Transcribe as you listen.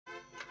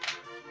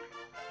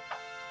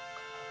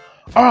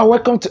Alright,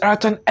 welcome to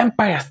Eraton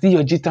Empire. Still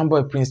your G-Town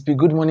boy Prince P.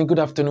 Good morning, good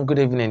afternoon, good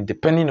evening,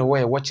 depending on where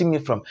you're watching me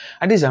from.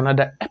 And this is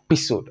another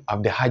episode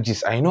of the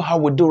Hajis. And you know how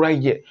we do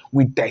right here.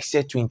 We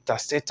dissect, we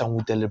intersect, and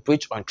we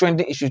deliberate on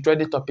trending issues,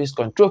 trending topics,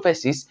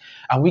 controversies,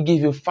 and we give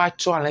you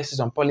factual analysis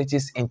on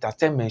politics,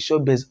 entertainment,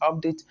 showbiz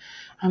updates,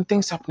 and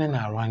things happening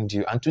around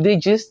you. And today,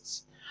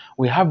 just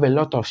we have a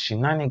lot of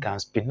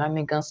shenanigans,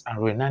 penanigans, and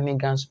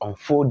renanigans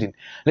unfolding.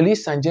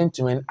 Ladies and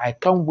gentlemen, I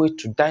can't wait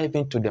to dive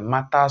into the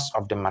matters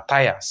of the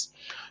Matthias.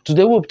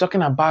 Today we'll be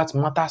talking about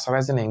matters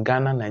arising in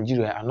Ghana,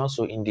 Nigeria, and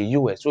also in the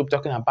US. We'll be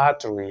talking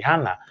about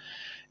Rihanna.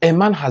 A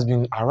man has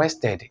been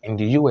arrested in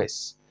the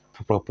US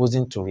for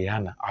proposing to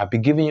Rihanna. I'll be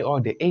giving you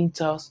all the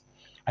intel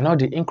and all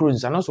the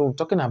inclusions. And also we're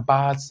talking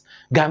about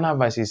Ghana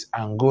versus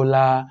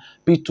Angola,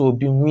 Peter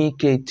Obi,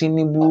 Wike,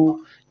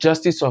 Tinubu,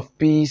 justice of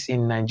peace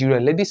in Nigeria.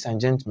 Ladies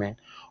and gentlemen,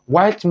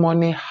 white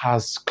money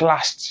has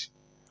clashed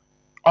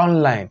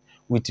online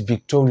with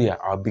Victoria.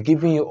 I'll be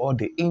giving you all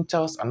the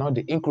intels and all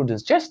the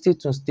inclusions. Just stay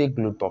tuned, stay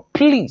glued. But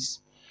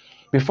please,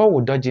 before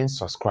we dodge in,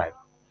 subscribe,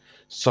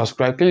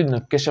 click the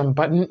notification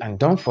button, and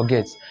don't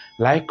forget,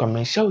 like,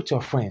 comment, share with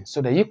your friends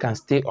so that you can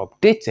stay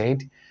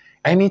updated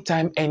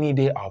anytime, any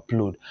day I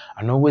upload.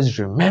 And always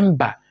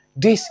remember,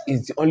 this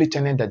is the only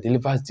channel that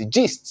delivers the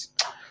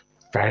gist.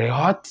 Very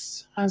hot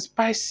and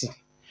spicy.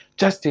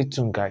 Just stay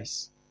tuned,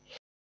 guys.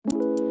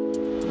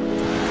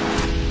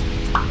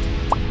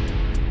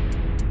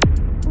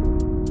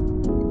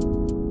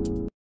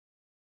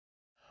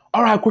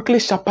 Alright, quickly,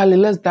 sharply,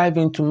 let's dive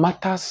into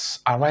matters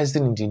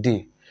arising in the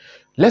day.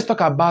 Let's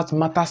talk about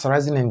matters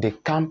arising in the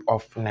camp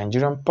of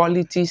Nigerian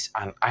politics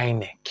and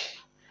INEC.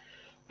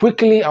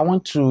 Quickly, I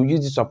want to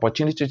use this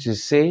opportunity to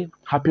say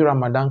Happy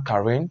Ramadan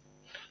Kareem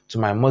to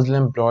my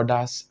Muslim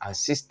brothers and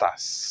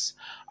sisters.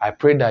 I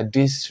pray that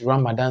this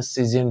Ramadan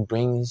season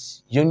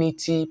brings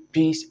unity,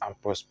 peace,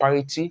 and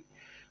prosperity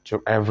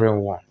to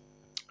everyone.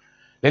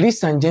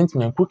 Ladies and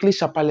gentlemen, quickly,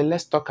 sharply,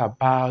 let's talk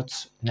about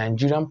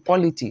Nigerian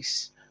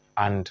politics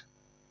and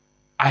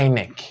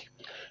INEC.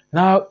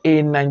 Now,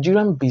 a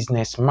Nigerian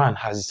businessman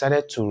has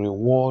decided to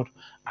reward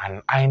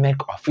an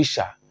INEC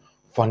official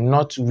for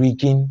not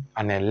rigging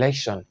an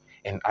election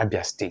in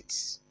Abia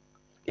State.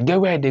 You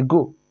get where they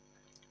go?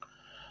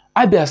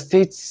 Abia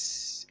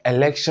State's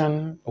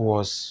election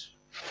was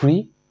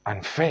free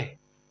and fair.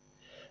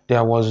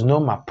 There was no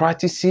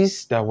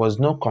malpractices, there was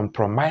no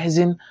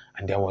compromising,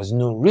 and there was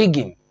no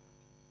rigging.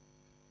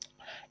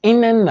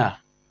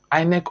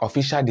 INEC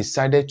official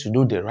decided to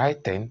do the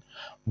right thing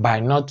by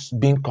not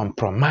being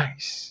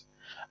compromised,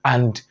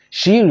 and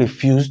she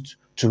refused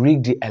to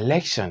rig the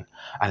election.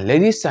 And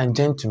ladies and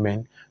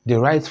gentlemen, the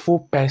rightful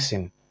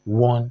person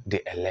won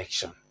the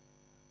election.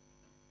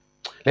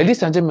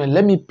 Ladies and gentlemen,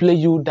 let me play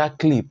you that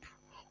clip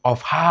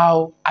of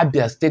how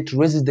Abia State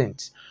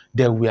residents,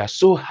 they were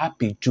so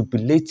happy,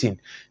 jubilating.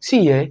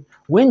 See,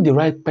 when the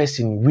right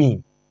person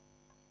win,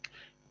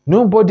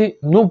 nobody,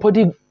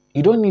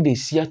 you don't need a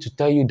seer to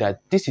tell you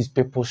that this is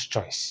people's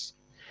choice.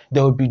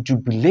 There will be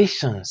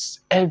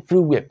jubilations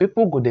everywhere.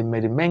 People go the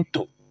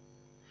merrimento.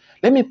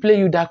 Let me play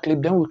you that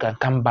clip, then we can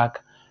come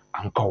back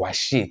and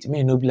conversate.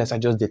 Me no be like I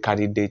just the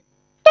carry the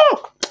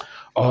talk.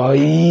 Oh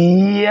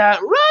yeah,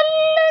 run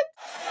it.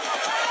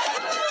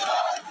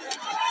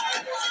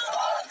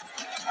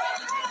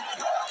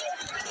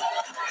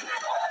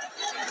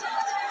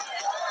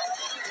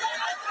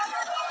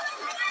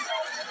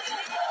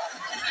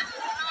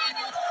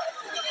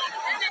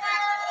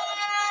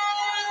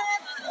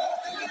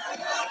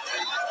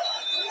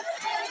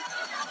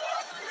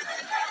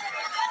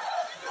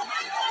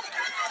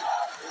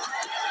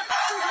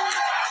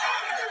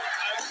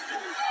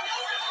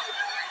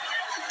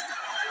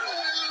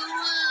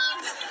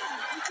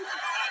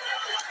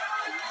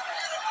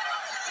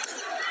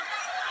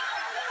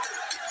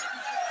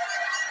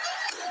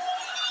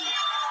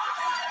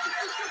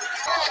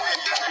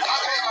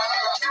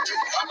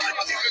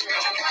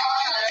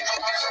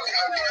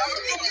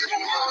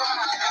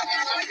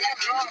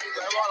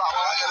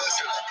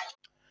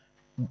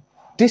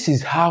 This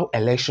is how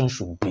elections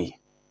should be.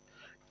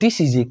 This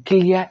is a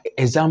clear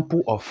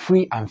example of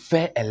free and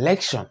fair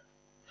election.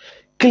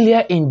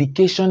 Clear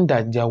indication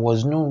that there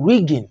was no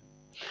rigging,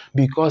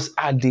 because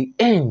at the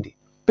end,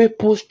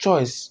 people's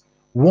choice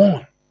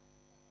won.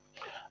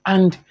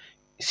 And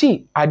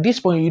see, at this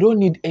point, you don't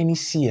need any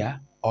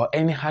seer or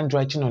any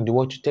handwriting on the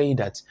wall to tell you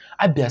that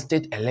Abia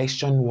State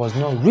election was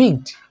not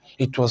rigged.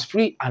 It was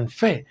free and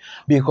fair,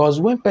 because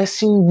when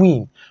person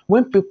win,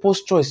 when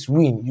people's choice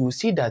win, you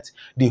see that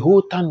the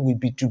whole town will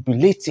be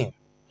jubilating.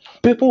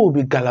 People will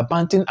be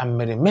gallivanting and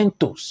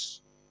merrimentos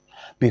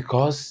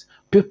because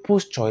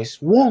people's choice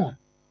won.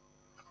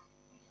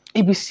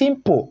 It be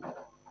simple.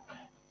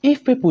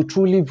 If people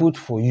truly vote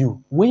for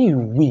you, when you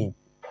win,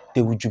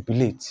 they will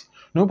jubilate.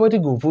 Nobody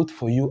will vote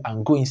for you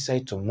and go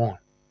inside to mourn.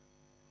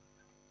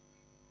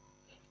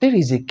 There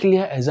is a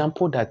clear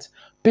example that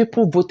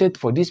people voted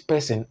for this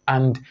person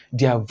and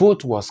their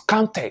vote was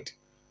counted.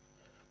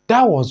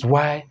 That was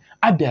why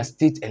Abia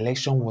State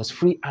election was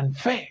free and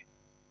fair.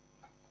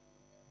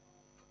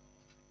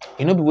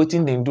 You know, be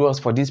waiting they do us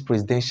for this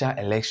presidential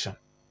election.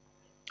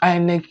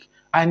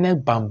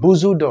 INEC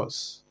bamboozled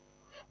us.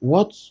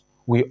 What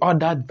we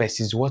ordered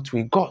versus what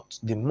we got.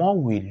 The more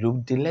we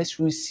look, the less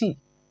we see.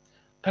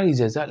 That is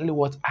exactly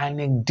what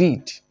INEC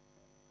did.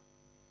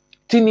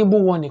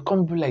 Tinubu won, it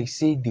come be like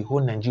say the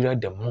whole Nigeria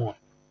the mourn.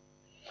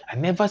 I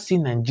never see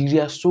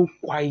Nigeria so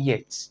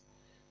quiet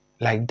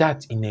like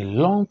that in a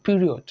long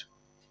period.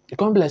 It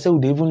can't be like say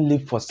we even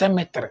live for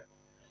cemetery.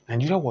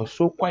 Nigeria was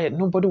so quiet,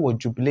 nobody was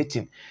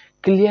jubilating.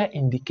 Clear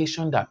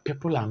indication that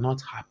people are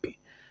not happy.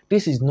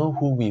 This is not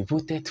who we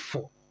voted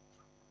for.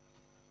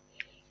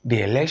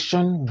 The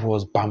election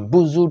was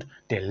bamboozled,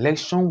 the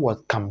election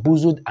was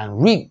camboozled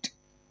and rigged.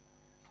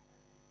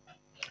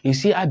 You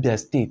see, Abia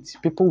State,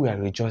 people were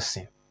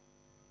rejoicing.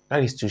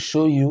 That is to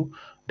show you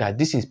that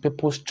this is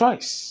people's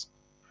choice.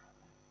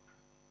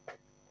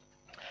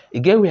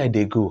 Again, where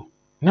they go.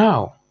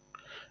 Now,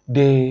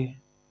 the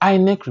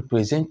INEC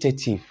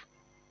representative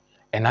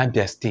in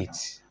Abia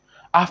State,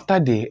 after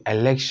the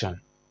election,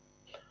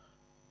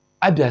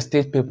 Abia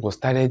State people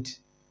started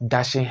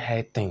dashing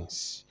her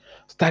things,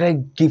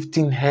 started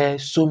gifting her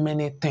so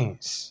many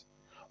things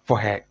for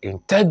her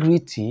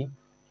integrity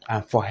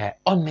and for her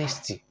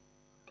honesty.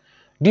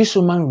 This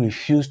woman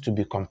refused to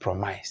be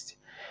compromised.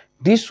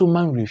 This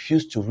woman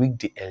refused to rig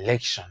the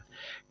election.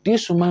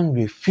 This woman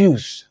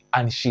refused,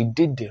 and she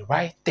did the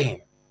right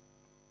thing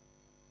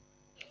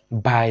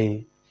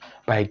by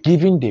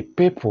giving the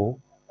people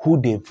who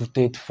they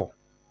voted for.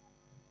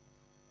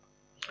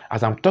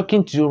 As I'm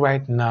talking to you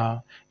right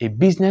now, a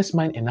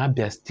businessman in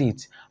Abia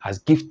State has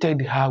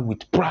gifted her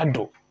with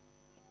Prado.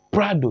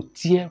 Prado,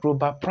 Tier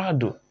Roba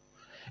Prado.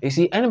 You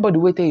see, anybody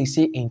wait till you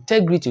say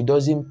integrity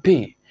doesn't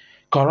pay,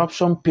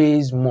 corruption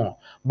pays more.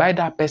 Buy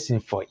that person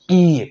for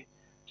ear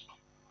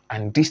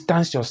and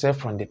distance yourself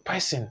from the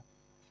person.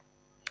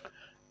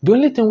 The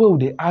only thing we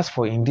would ask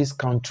for in this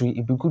country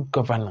is be good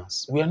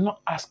governance. We are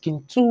not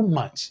asking too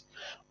much.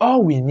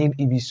 All we need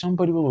is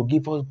somebody who will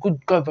give us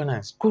good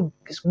governance, good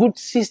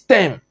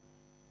system.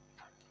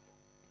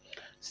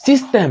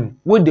 System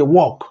where they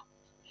work.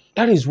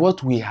 That is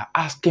what we are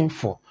asking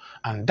for.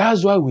 And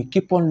that's why we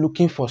keep on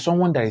looking for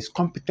someone that is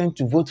competent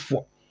to vote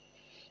for.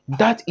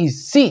 That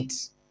is it.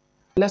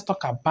 Let's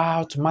talk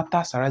about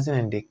matters arising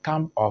in the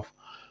camp of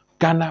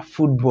Ghana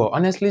football.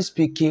 Honestly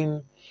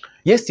speaking,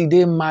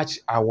 yesterday match,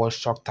 I was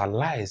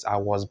shocked-alized. I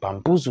was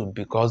bamboozled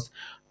because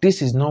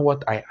this is not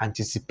what I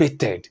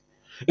anticipated.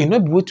 You know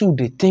what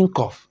they think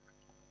of.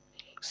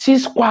 See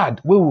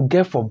squad we will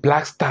get for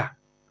Black Star.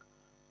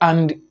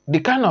 And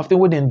the kind of thing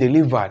we then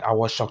delivered, I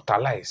was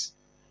shocked-alized.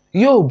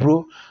 Yo,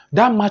 bro,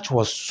 that match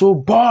was so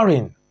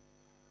boring.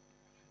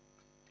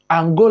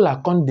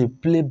 Angola can't they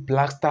play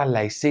Black Star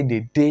like say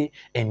they day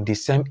in the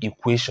same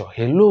equation.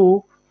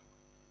 Hello?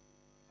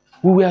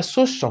 We were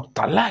so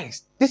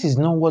shocked-alized. This is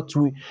not what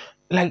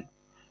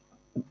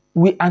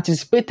we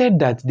anticipated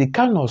that the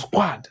kind of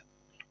squad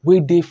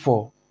we did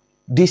for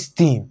this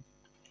team,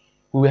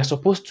 we were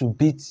supposed to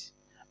beat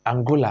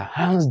Angola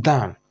hands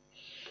down.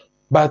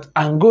 But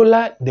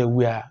Angola, they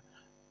were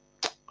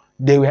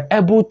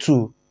able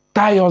to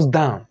tie us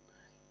down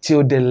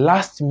till the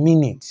last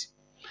minute.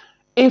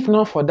 If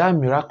not for that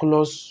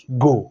miraculous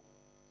goal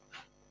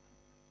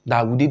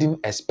that we didn't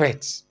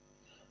expect,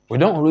 we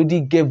don't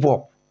already give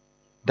up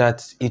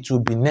that it will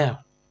be nil.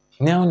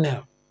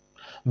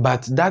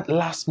 But that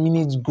last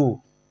minute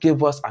goal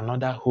gave us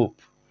another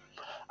hope.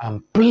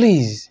 And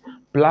please,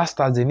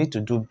 Blasters, they need to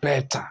do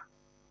better.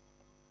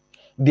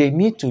 They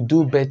need to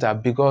do better,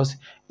 because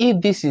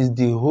if this is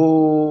the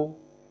whole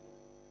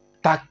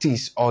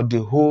tactics or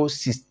the whole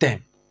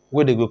system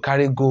where they go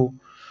carry go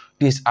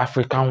this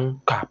African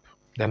Cup,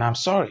 then I'm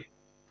sorry.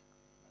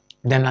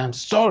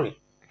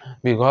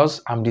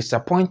 Because I'm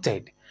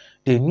disappointed.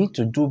 They need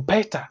to do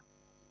better.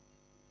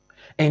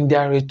 In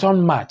their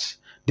return match,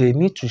 they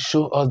need to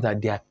show us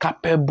that they are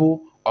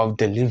capable of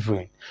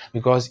delivering.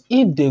 Because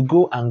if they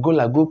go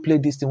Angola, go play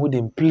this thing, we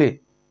didn't play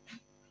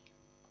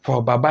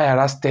for Baba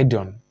Yara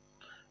Stadium,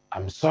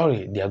 I'm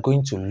sorry, they are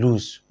going to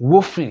lose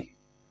woefully.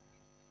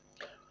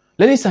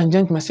 Ladies and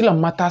gentlemen, still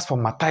on matters for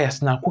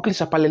Matthias. Now, quickly,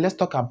 sharply, let's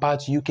talk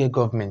about UK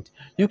government.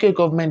 UK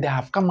government, they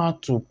have come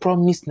out to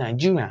promise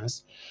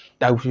Nigerians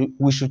that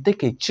we should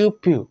take a chill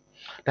pill,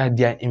 that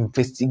they are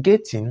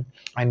investigating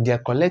and they are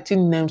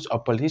collecting names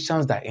of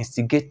politicians that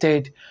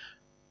instigated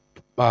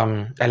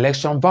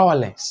election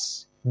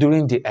violence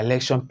during the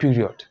election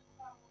period.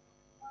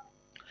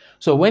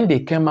 So when they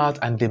came out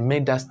and they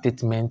made that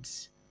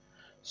statement,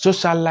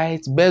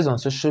 socialites based on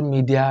social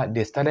media,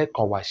 they started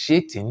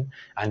conversating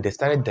and they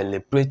started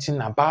deliberating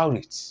about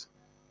it.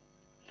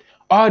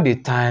 All the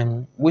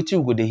time, what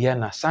you go to hear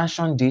now,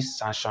 sanction this,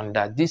 sanction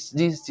that, this,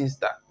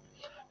 that.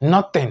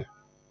 Nothing.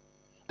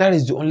 That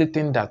is the only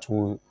thing that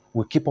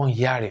we keep on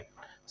hearing.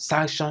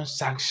 Sanction.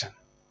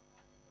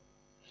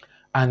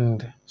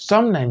 And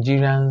some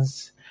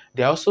Nigerians,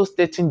 they're also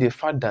stating the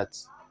fact that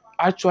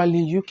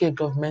actually UK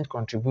government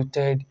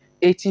contributed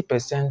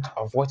 80%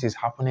 of what is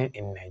happening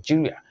in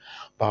Nigeria.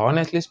 But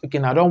honestly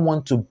speaking, I don't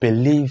want to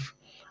believe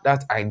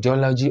that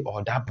ideology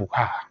or that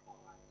buha.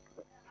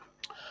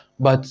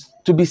 But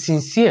to be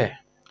sincere,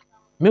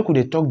 make we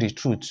dey talk the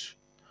truth.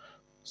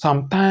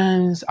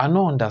 Sometimes I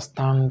no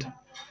understand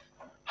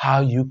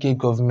how UK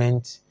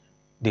government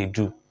dey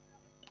do.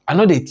 I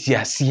know dey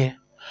tear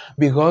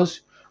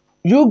because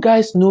you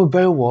guys know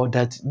very well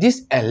that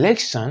this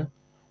election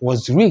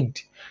was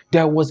rigged.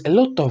 There was a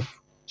lot of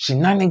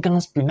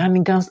shenanigans,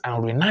 penanigans,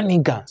 and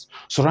renanigans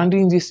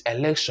surrounding this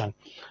election,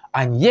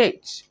 and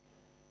yet,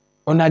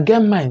 una get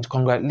mind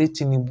congratulate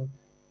Tinubu.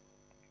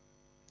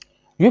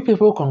 You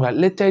people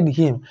congratulated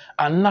him,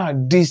 and now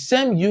the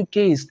same UK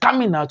is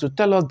coming out to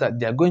tell us that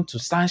they are going to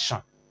sanction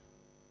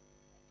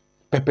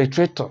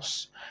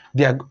perpetrators.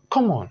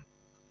 Come on,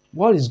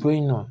 what is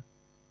going on?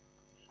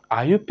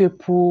 Are you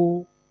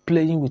people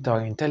playing with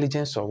our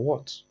intelligence or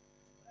what?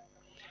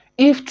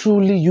 If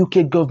truly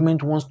UK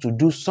government wants to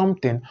do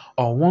something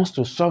or wants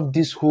to solve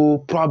this whole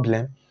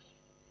problem,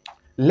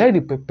 let the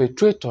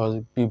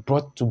perpetrators be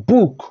brought to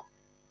book.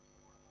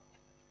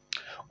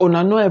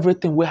 Una know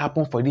everything will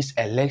happen for this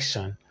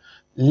election.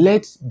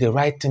 Let the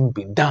right thing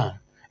be done.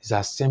 It's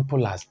as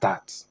simple as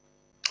that.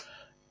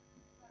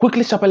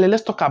 Quickly, sharply,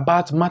 let's talk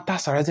about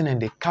matters arising in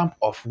the camp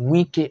of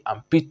Wike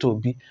and Peter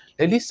Obi.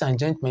 Ladies and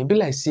gentlemen, be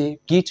like say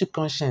guilty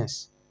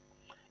conscience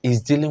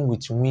is dealing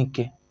with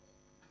Wike.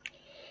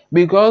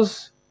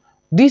 Because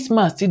this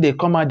man still they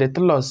come out, they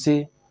tell us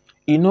say,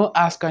 he no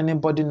ask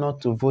anybody not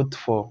to vote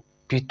for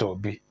Peter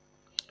Obi.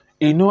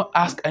 He no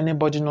ask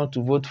anybody not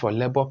to vote for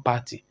Labour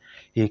Party.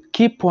 He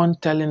keep on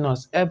telling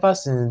us ever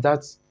since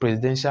that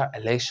presidential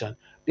election.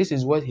 This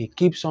is what he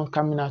keeps on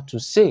coming out to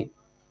say.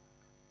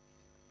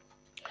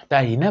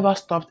 That he never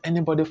stopped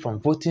anybody from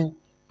voting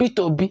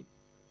Peter Obi.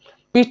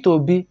 Peter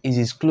Obi is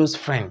his close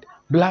friend.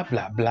 Blah,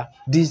 blah, blah.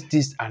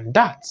 This, and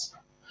that.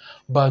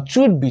 But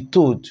truth be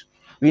told,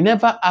 we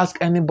never ask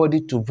anybody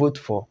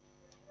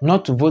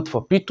not to vote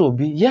for Peter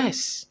Obi.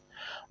 Yes.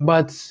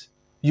 But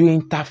you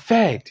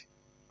interfered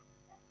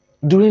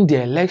during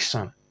the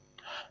election.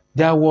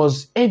 There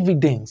was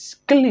evidence,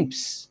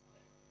 clips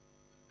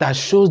that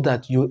shows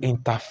that you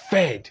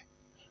interfered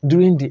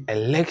during the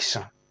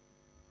election.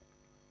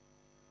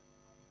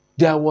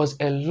 There was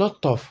a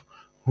lot of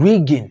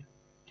rigging.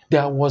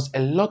 There was a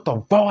lot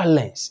of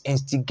violence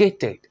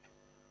instigated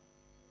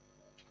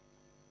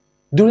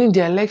during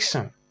the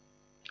election.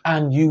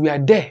 And you were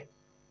there.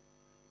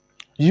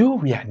 You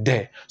were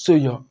there. So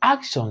your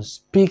action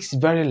speaks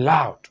very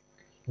loud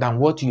than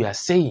what you are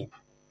saying.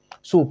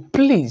 So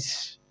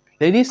please,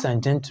 ladies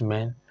and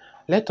gentlemen,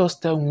 let us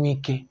tell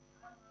Wike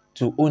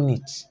to own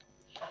it.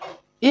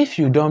 If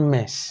you don't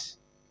mess,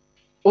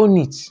 own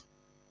it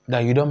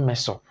that you don't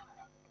mess up.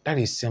 That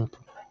is simple.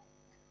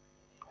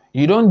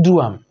 You don't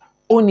do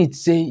own it,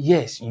 say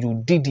yes, you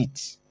did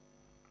it.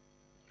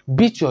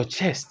 Beat your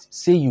chest,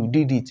 say you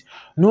did it.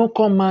 No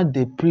come out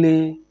they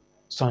play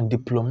some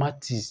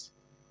diplomatics.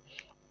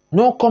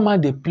 No come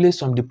out they play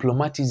some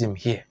diplomatism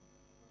here.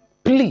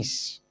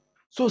 Please.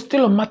 So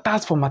still on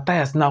matters for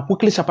Matthias now,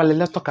 quickly, sharply,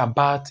 let's talk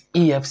about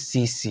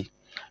EFCC.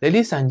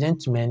 Ladies and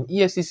gentlemen,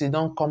 EFCC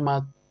don't come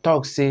out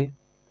talk say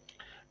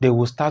they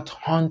will start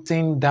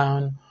hunting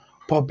down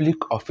public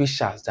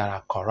officials that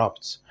are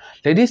corrupt.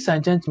 Ladies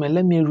and gentlemen,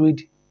 let me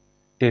read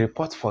the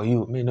report for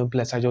you. May no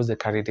bless, I just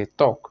carry the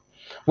talk.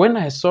 When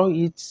I saw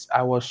it,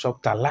 I was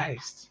shocked alive.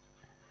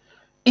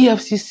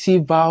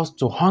 EFCC vows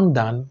to hunt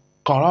down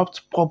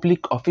corrupt public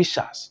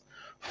officials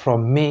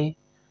from May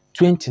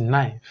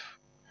 29th.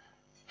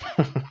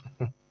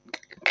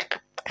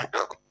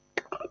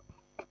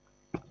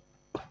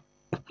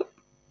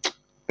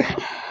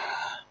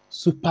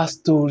 Super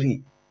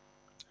story.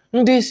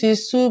 This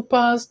is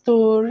super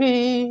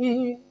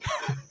story.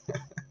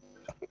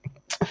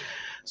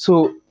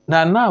 So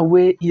now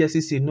where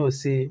EFCC know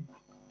say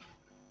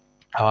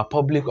our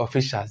public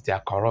officials they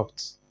are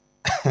corrupt.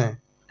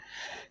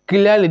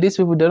 Clearly, these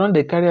people they don't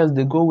they carry us,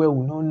 they go where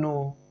we don't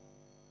know.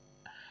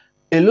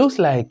 It looks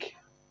like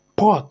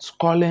pot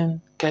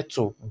calling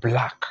kettle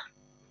black.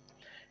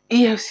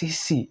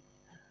 EFCC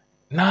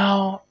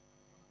now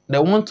they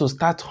want to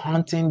start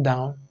hunting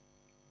down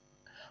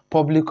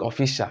public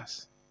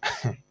officials.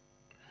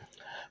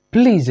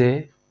 Please,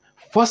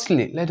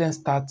 firstly, let them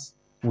start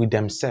with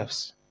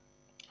themselves.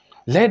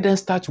 Let them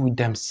start with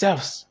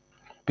themselves.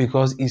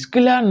 Because it's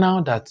clear now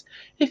that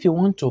if you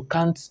want to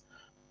count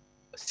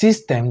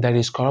system that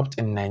is corrupt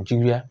in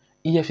Nigeria,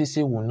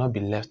 EFCC will not be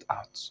left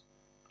out.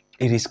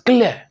 It is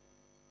clear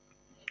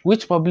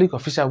which public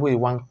official will you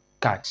want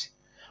catch.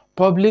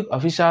 Public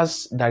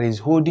officials that is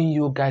holding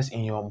you guys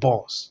in your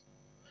balls.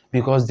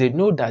 Because they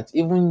know that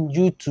even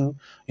you two,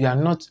 you are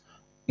not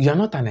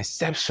an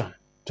exception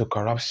to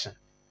corruption.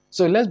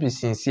 So let's be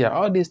sincere.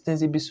 All these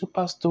things will be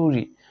super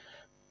story.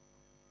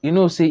 You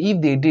know, say if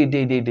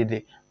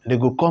they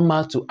go come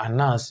out to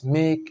announce,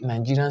 make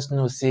Nigerians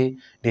know, say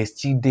they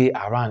still dey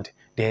around,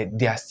 they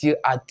are still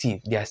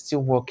active, they are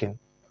still working.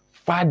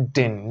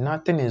 Then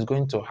nothing is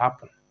going to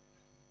happen.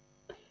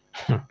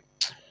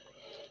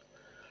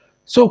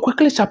 So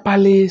quickly,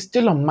 sharply,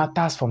 still on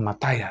matters for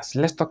Matthias,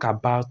 let's talk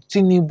about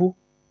Tinubu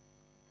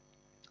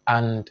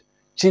and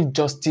Chief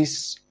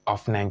Justice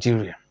of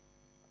Nigeria.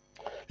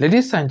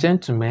 Ladies and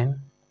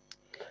gentlemen,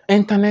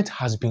 internet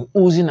has been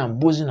oozing and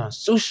buzzing on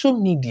social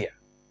media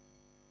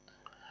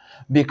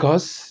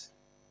because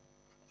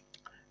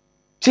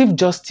Chief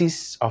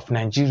Justice of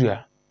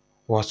Nigeria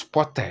was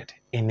spotted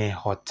in a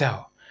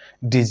hotel,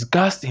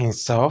 disguised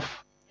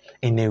himself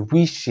in a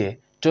wheelchair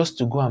just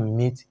to go and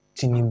meet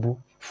Tinubu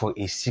for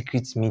a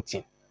secret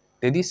meeting.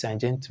 Ladies and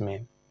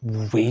gentlemen,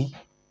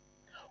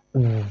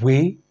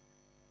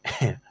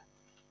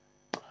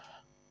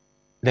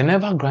 they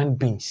never grind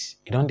beans,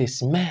 you don't they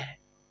smell.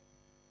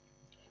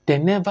 They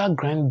never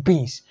grind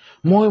beans.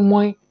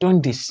 Moi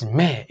don't they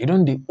smell. You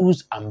don't they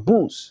ooze and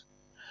booze.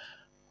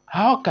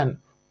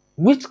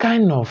 Which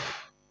kind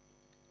of,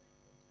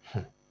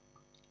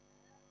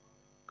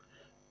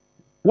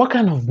 what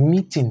kind of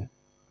meeting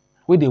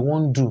where they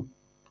won't do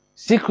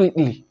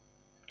secretly,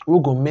 we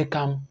go make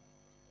him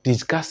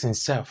discuss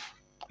himself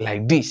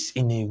like this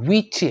in a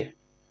wheelchair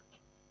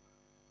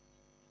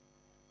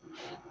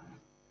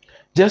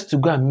just to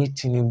go and meet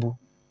Tinubu?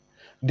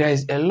 There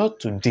is a lot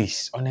to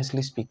this,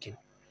 honestly speaking.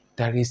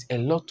 There is a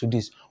lot to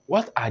this.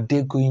 What are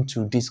they going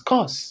to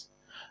discuss?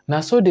 Now,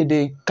 so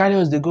they carry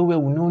us, they go where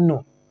we don't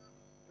know.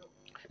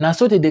 Now,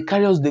 so they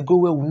carry us, they go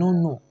where we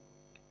don't know.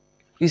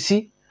 You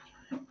see,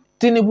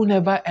 Tinubu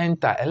never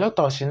enter. A lot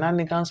of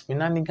shenanigans, and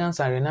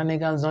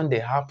renanigans don't they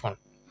happen.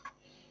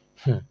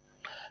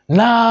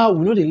 Now,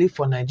 we know they live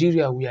for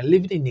Nigeria. We are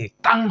living in a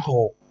town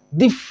hall,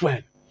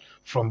 different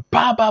from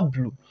Baba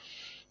Blue,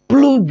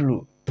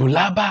 Blue,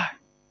 Bulaba.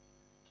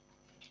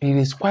 It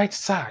is quite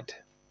sad.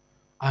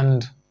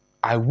 And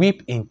I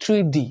weep in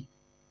 3D.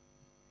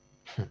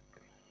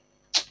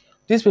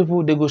 These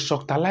people, they go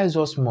shocktalize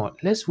us more.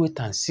 Let's wait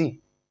and see.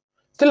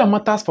 Still on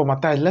matters for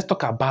matters, let's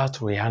talk about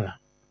Rihanna.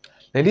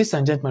 Ladies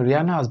and gentlemen,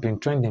 Rihanna has been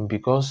trending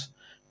because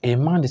a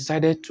man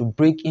decided to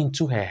break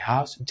into her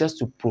house just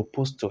to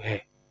propose to her.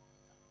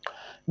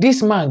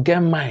 This man get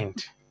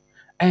mind,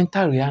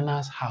 enter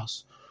Rihanna's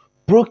house,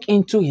 broke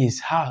into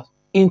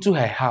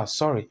her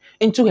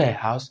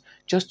house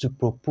just to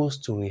propose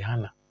to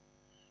Rihanna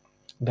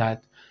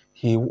that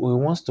he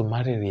wants to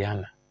marry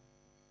Rihanna.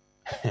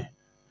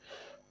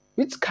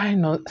 Which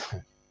kind of...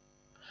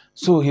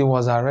 So he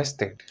was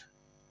arrested.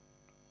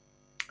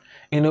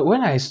 You know,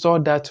 when I saw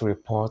that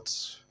report,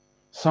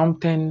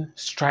 something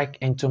struck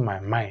into my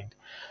mind.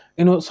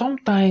 You know,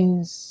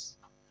 sometimes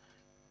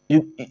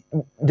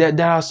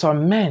there are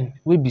some men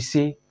who be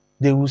say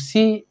they will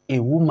see a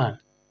woman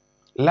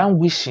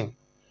languishing,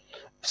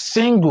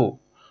 single.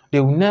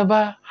 They will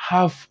never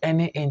have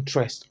any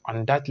interest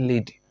on that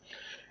lady.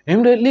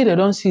 Immediately they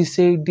don't see,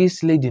 say,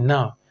 this lady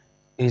now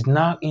is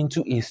now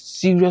into a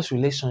serious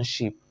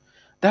relationship.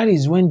 That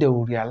is when they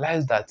will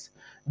realize that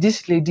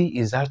this lady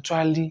is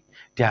actually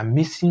their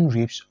missing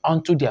ribs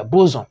onto their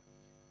bosom.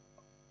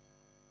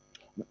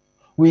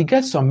 We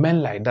get some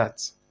men like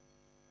that.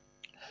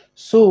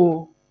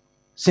 So,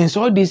 since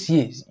all these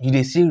years, you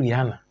dey see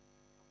Rihanna.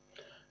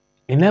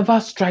 It never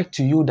strike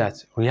to you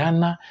that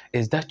Rihanna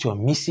is that your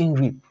missing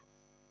rib.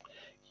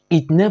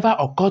 It never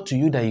occurred to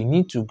you that you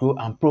need to go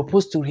and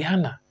propose to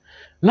Rihanna.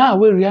 Now,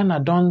 where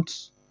Rihanna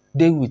don't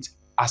deal with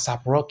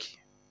ASAP Rocky.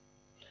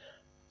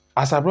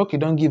 ASAP Rocky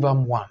don't give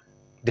them one.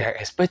 They are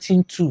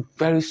expecting two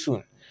very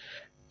soon.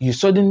 You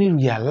suddenly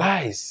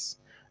realize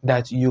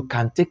that you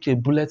can take a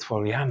bullet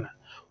for Rihanna.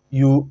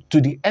 You,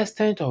 to the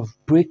extent of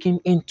breaking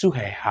into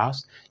her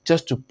house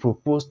just to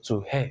propose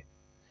to her.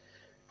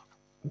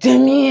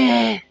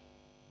 Jamie!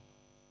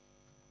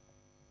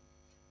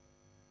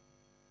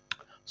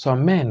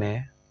 Some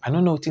men, I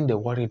don't know what they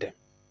worry them.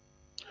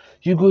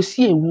 You go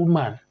see a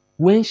woman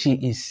when she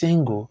is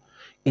single,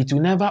 it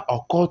will never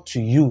occur to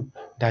you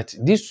that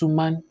this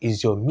woman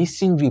is your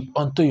missing rib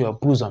onto your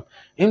bosom.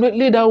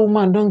 Immediately that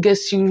woman don't get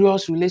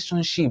serious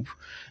relationship.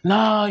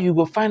 Now you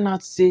go find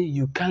out, say,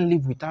 you can't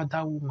live without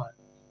that woman.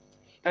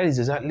 That is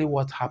exactly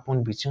what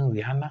happened between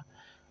Rihanna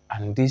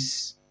and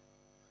this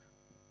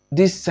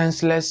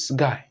senseless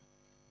guy.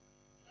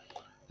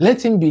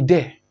 Let him be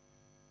there.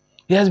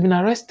 He has been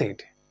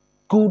arrested.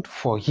 Good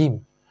for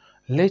him.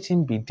 Let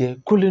him be there,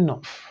 cool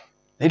enough.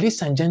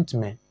 Ladies and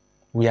gentlemen,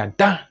 we are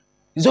done.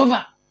 It's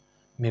over.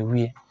 May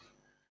we